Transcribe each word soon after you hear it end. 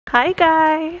Hi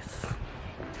guys.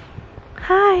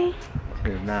 Hi.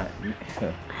 You're not.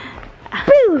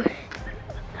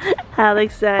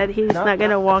 Alex said he's not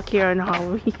gonna walk here on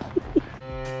Halloween.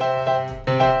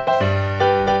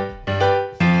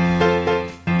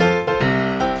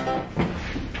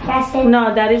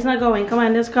 No, Daddy's not going. Come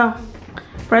on, let's go.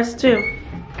 Press 2.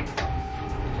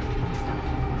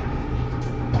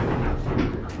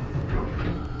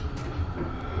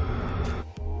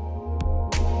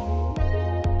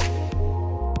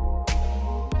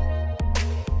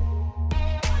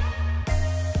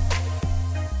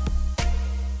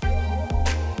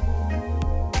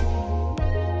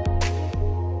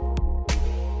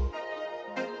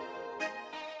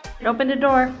 Open the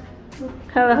door.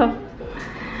 Hello.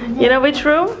 You know which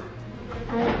room?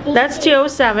 That's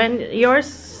 207. Yours,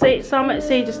 Sage is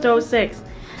 206.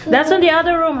 That's on the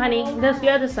other room, honey. That's the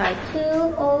other side.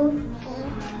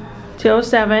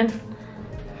 207.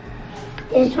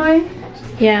 This one?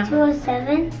 Yeah.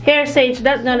 207? Here, Sage.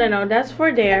 No. That's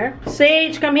for there.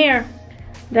 Sage, come here.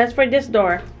 That's for this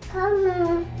door. Come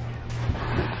on.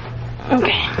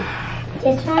 Okay.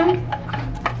 This one?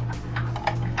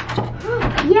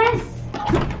 Yes!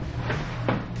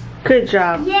 Good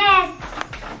job. Yes!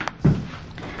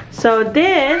 So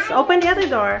this, open the other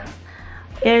door,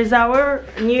 is our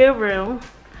new room.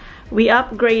 We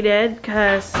upgraded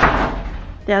because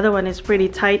the other one is pretty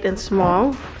tight and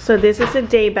small. So this is a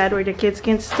day bed where the kids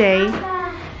can stay.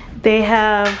 They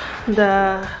have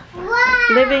the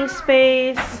living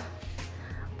space,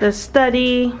 the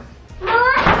study.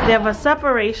 They have a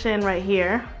separation right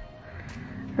here,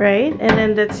 right? And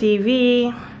then the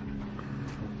TV.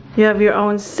 You have your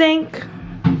own sink.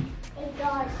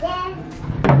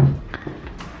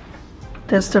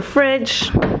 That's the fridge.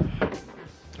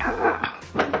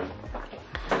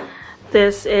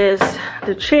 This is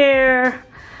the chair,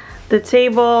 the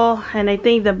table, and I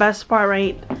think the best part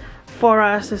right for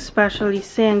us, especially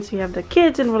since we have the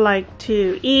kids and we like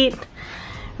to eat,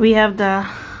 we have the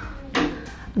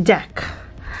deck.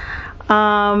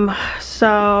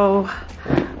 So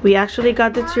we actually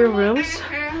got the 2 rooms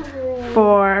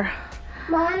for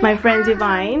my friend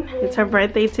Divine. It's her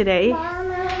birthday today.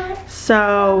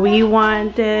 So we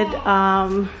wanted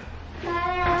a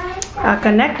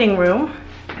connecting room.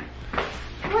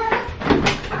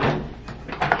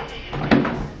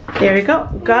 There we go.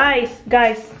 Guys,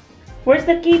 where's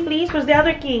the key, please? Where's the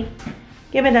other key?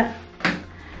 Give me that.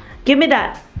 Give me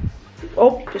that.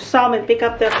 Oh, you saw me pick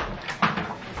up the...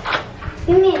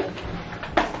 Give me it.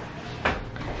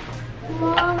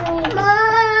 Mommy.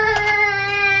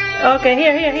 Okay,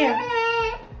 here.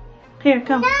 Here,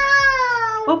 come. No.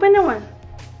 Open the one.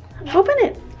 Open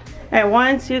it. All right,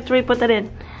 1, 2, 3, put that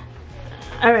in.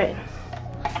 All right.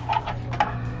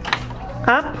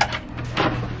 Up.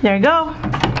 There you go.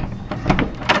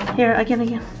 Here,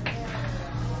 again.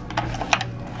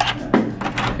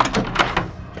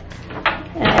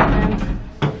 And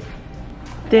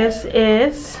this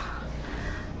is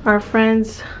our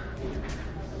friend's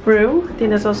room. I think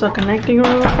there's also a connecting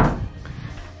room.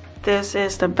 This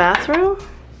is the bathroom.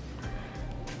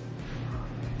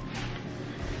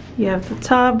 You have the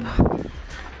tub,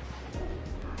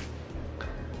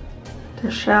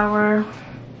 the shower,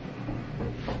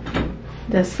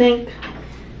 the sink,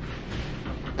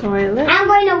 toilet. I'm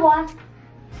going to watch.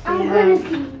 I'm going to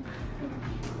see.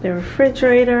 The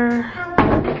refrigerator,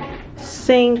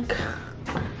 sink,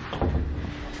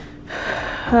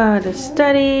 the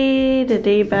study, the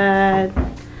day bed.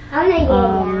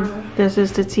 This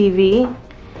is the TV.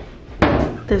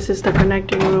 This is the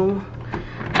connecting room.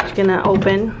 It's gonna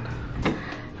open,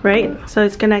 right? So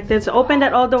it's connected. So open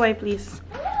that all the way, please.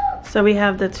 So we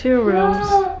have the 2 rooms.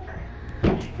 Look.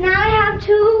 Now I have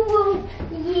 2 rooms.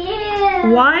 Yeah.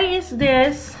 Why is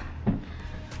this?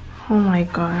 Oh my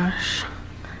gosh.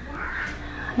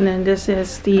 And then this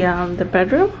is the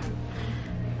bedroom,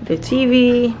 the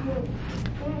TV,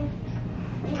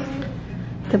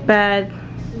 the bed,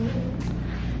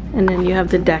 and then you have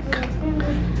the deck.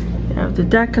 You have the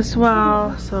deck as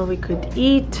well, so we could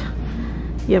eat.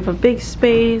 You have a big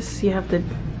space. You have the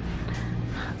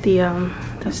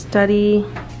study,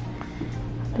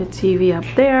 the TV up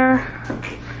there,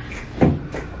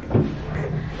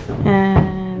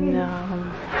 and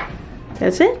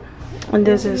that's it. And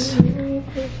this is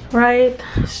right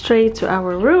straight to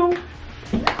our room,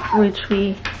 which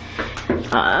we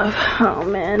oh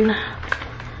man,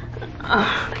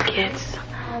 the kids.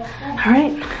 All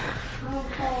right,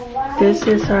 this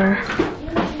is our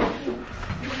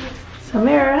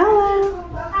Samira. Hello.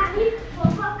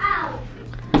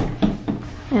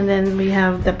 And then we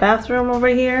have the bathroom over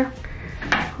here.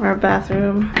 Our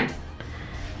bathroom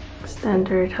is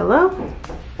Standard, hello.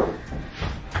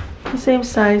 The same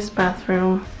size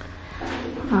bathroom.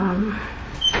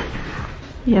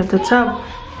 You have the tub.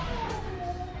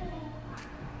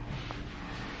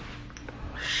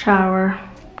 Shower.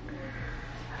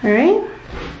 Alright.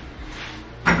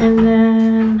 And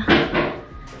then I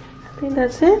think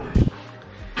that's it.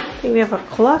 I think we have a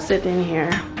closet in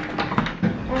here.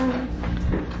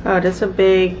 Oh, that's a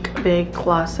big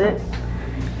closet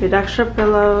with extra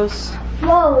pillows.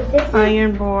 Whoa, this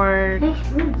iron board.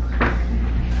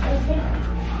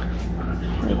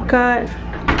 We got.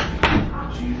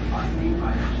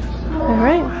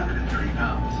 Alright.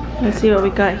 Let's see what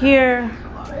we got here.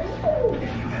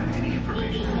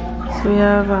 So we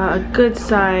have a good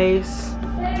size.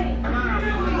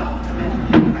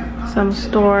 Some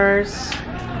stores.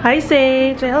 Hi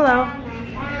Sage, say hello.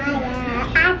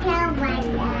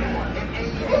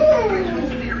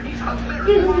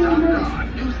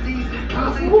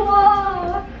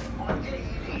 Whoa.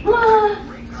 Whoa.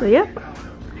 So yep,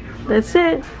 that's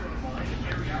it.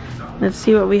 Let's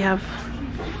see what we have.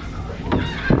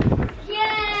 Yeah.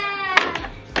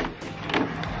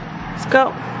 Let's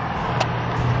go.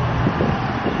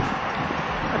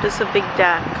 Oh, this is a big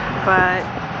deck, but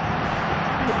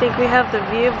I think we have the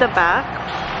view of the back.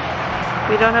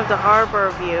 We don't have the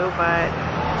harbor view, but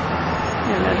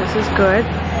you know, this is good.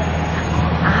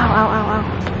 Ow, ow, ow, ow.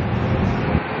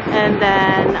 And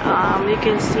then you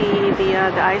can see the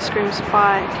ice cream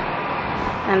spot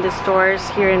and the stores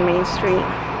here in Main Street.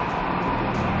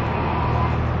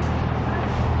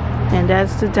 And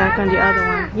that's the deck on the other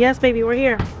one. Yes, baby, we're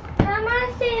here.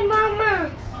 Mama, say mama.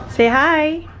 Say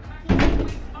hi.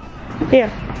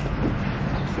 Here.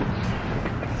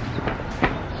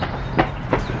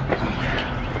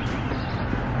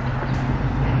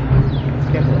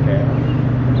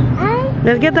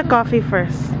 Let's get the coffee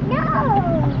first. No.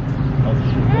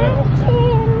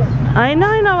 I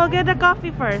know. We'll get the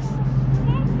coffee first.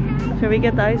 Should we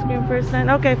get the ice cream first then?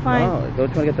 Okay, fine. Oh, don't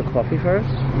you want to get the coffee first?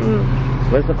 Mm.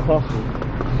 Where's the coffee?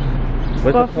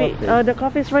 Where's Coffee. the coffee? Oh, the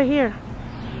coffee's right here.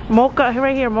 Mocha,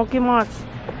 right here. Mocha Mots.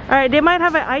 Alright, they might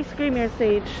have an ice cream here,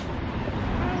 Sage.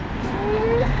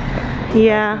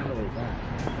 Yeah.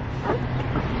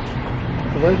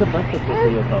 So where's the breakfast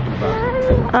that you're talking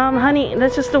about? Honey,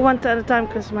 let's just do one at a time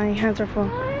because my hands are full.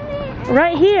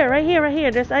 Right here.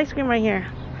 There's ice cream right here.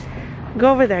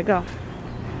 Go over there, go.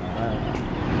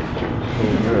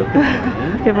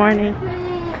 Good morning.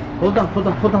 Hold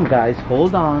on, guys.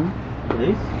 Hold on,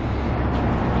 please.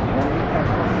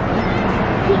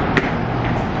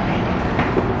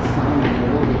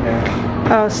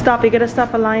 Oh, stop. You gotta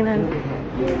stop a line and.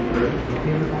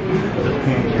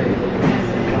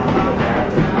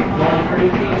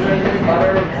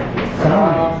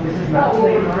 This is not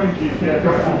please,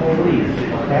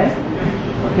 okay?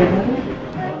 Okay.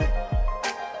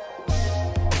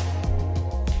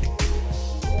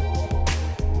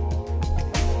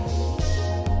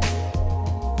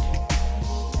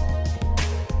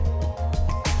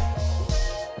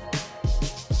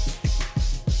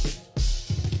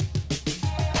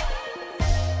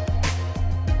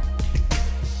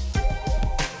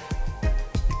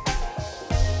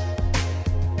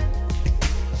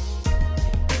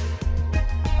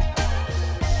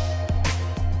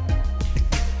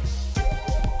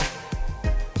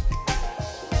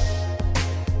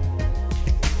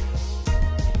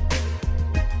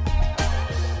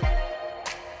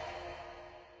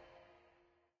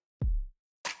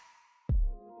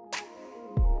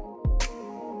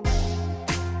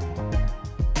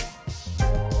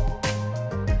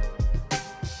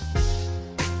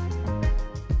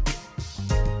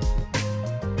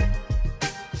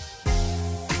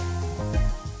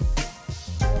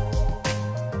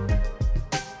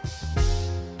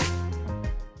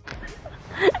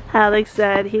 Alex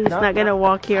said he's not gonna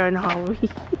walk here on Halloween.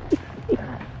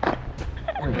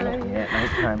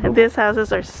 These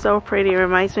houses are so pretty. It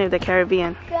reminds me of the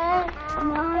Caribbean.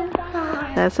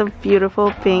 That's a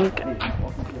beautiful pink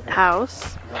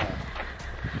house.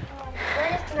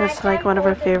 That's like one of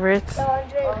our favorites.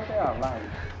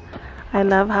 I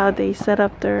love how they set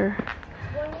up their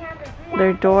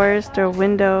doors, their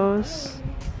windows,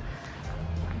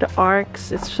 the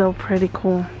arcs. It's so pretty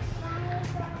cool.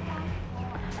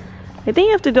 I think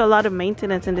you have to do a lot of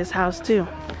maintenance in this house too.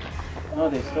 No,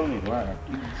 they still need work.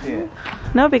 You can see it.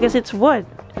 No, because it's wood.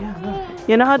 Yeah, no.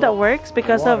 You know how that works?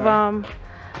 Because of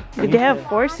they have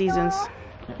 4 seasons.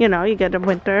 You know, you get the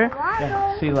winter.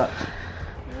 Yeah, see look.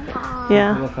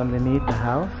 Yeah. Look underneath the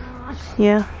house.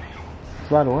 Yeah.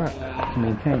 It's a lot of work to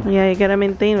maintain. Yeah, you gotta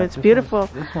maintain it. It's beautiful.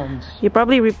 This one's You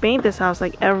probably repaint this house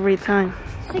like every time.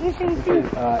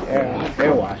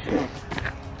 Air wash it.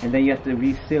 And then you have to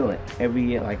reseal it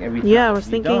every time. Yeah, I was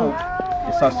If you thinking. don't,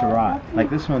 it starts to rot. Like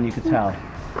this one, you could tell.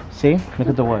 See? Look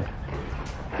at the wood.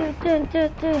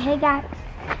 Hey guys.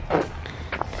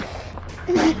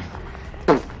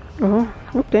 Oh,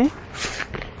 okay.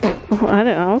 Oh, I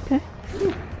don't know. Okay.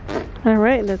 All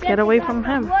right, let's get away from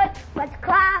him. Let's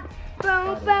clap.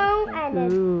 Boom, boom, and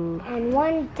then Ooh. and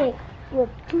one tick with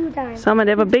 2 times. Someone,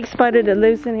 they have a big spider that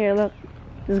lives in here. Look,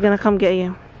 he's gonna come get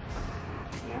you.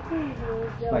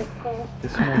 Like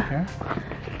this one over here.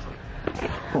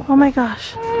 Oh my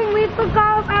gosh. We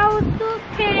forgot our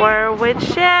suitcase. We're with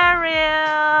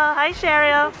Cheryl. Hi,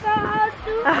 Cheryl.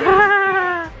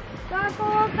 Talk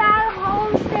about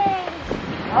home thing.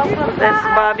 That's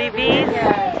Bobby V's.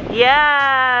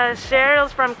 Yeah,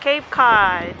 Cheryl's from Cape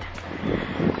Cod.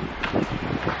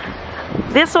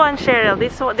 This one, Cheryl.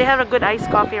 This one, they have a good iced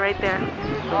coffee right there.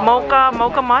 Mocha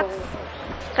Mott's.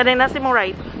 Kanina si mo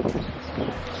right.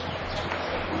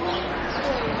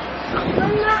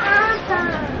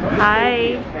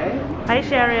 Hi. Hi,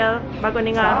 Cheryl. Bago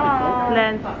ni nga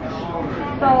lens.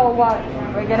 So what?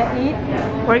 We're gonna eat?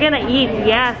 We're gonna eat,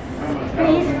 yes.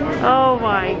 Oh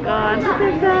my God. Look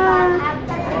at that.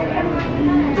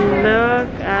 Look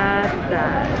at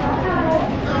that.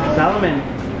 Solomon,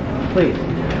 please.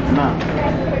 Come on.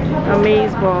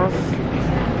 Amaze balls.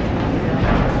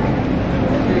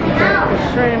 The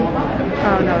shrimp.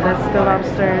 Oh no, that's the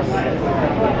lobsters.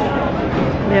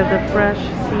 We have the fresh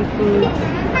seafood.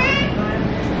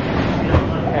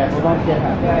 Okay, hold on to your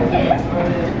hat.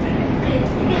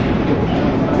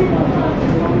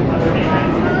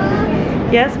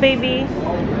 Yes, baby.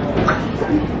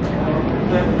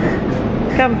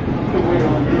 Come.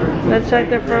 Let's check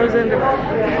the frozen, the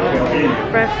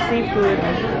fresh seafood.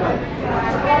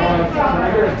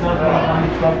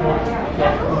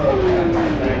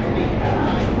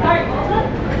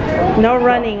 No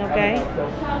running, okay?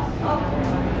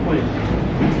 What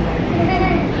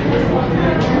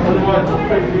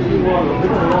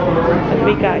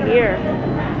we got here?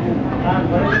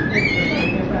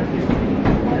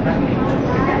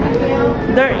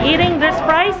 They're eating, there's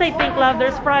fries, I think, love.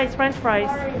 There's fries, French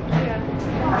fries.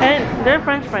 And they're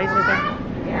French fries, I think.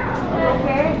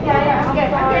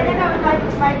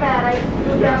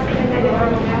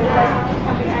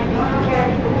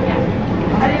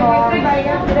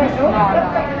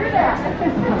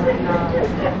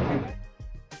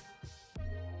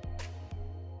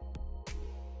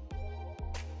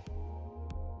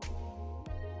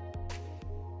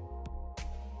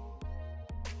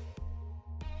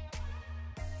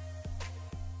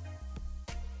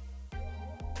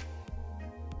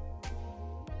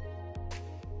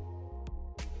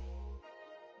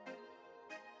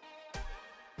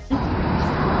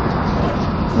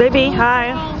 Baby,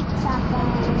 hi.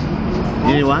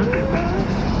 You need one?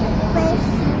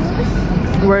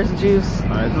 Where's juice?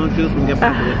 Alright, no juice. We can get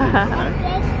back to this. Okay?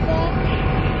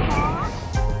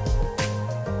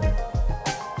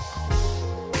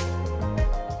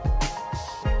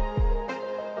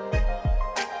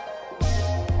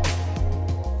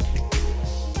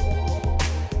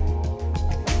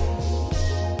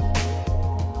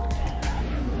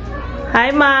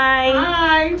 Hi, Mai.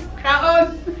 Hi!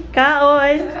 Kaon!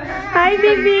 Kaon. Hi,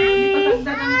 baby.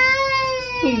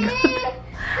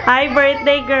 Hi,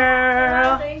 birthday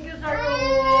girl. Thank you, sir.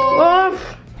 Oh.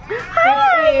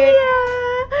 Hi,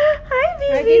 hi,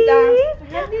 baby.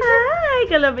 Hi.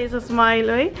 Kalabi sa smile,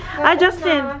 oy. Ah,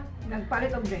 Justin.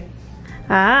 Nagpalit of drink.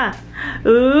 Ah.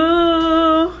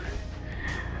 Ooh.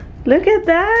 Look at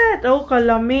that. Oh,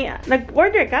 kalami.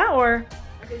 Nag-order ka or?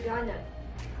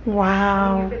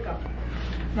 Wow.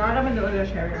 Nakaraman doon na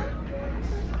share.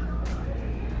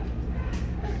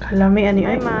 Kalami, ano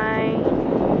yun? Hi, Mai.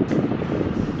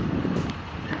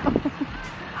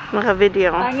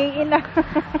 Naka-video. Tanging ina.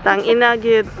 Tangina,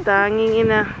 gyud. Tanging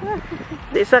ina.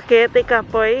 Di sakit, di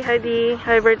kapoy. Hi, di.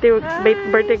 Hi,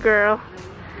 birthday girl.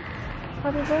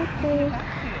 Happy birthday.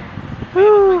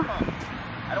 Whew.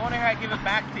 I don't want to hear I give it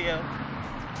back to you.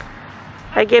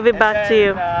 I gave it back to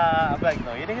you. I'm like,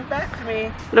 no, you didn't give it back to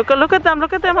me. Look at them.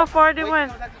 Look at them how far they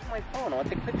went. No, that's just my phone. I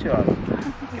want to take a picture of it.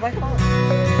 Give my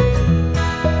phone.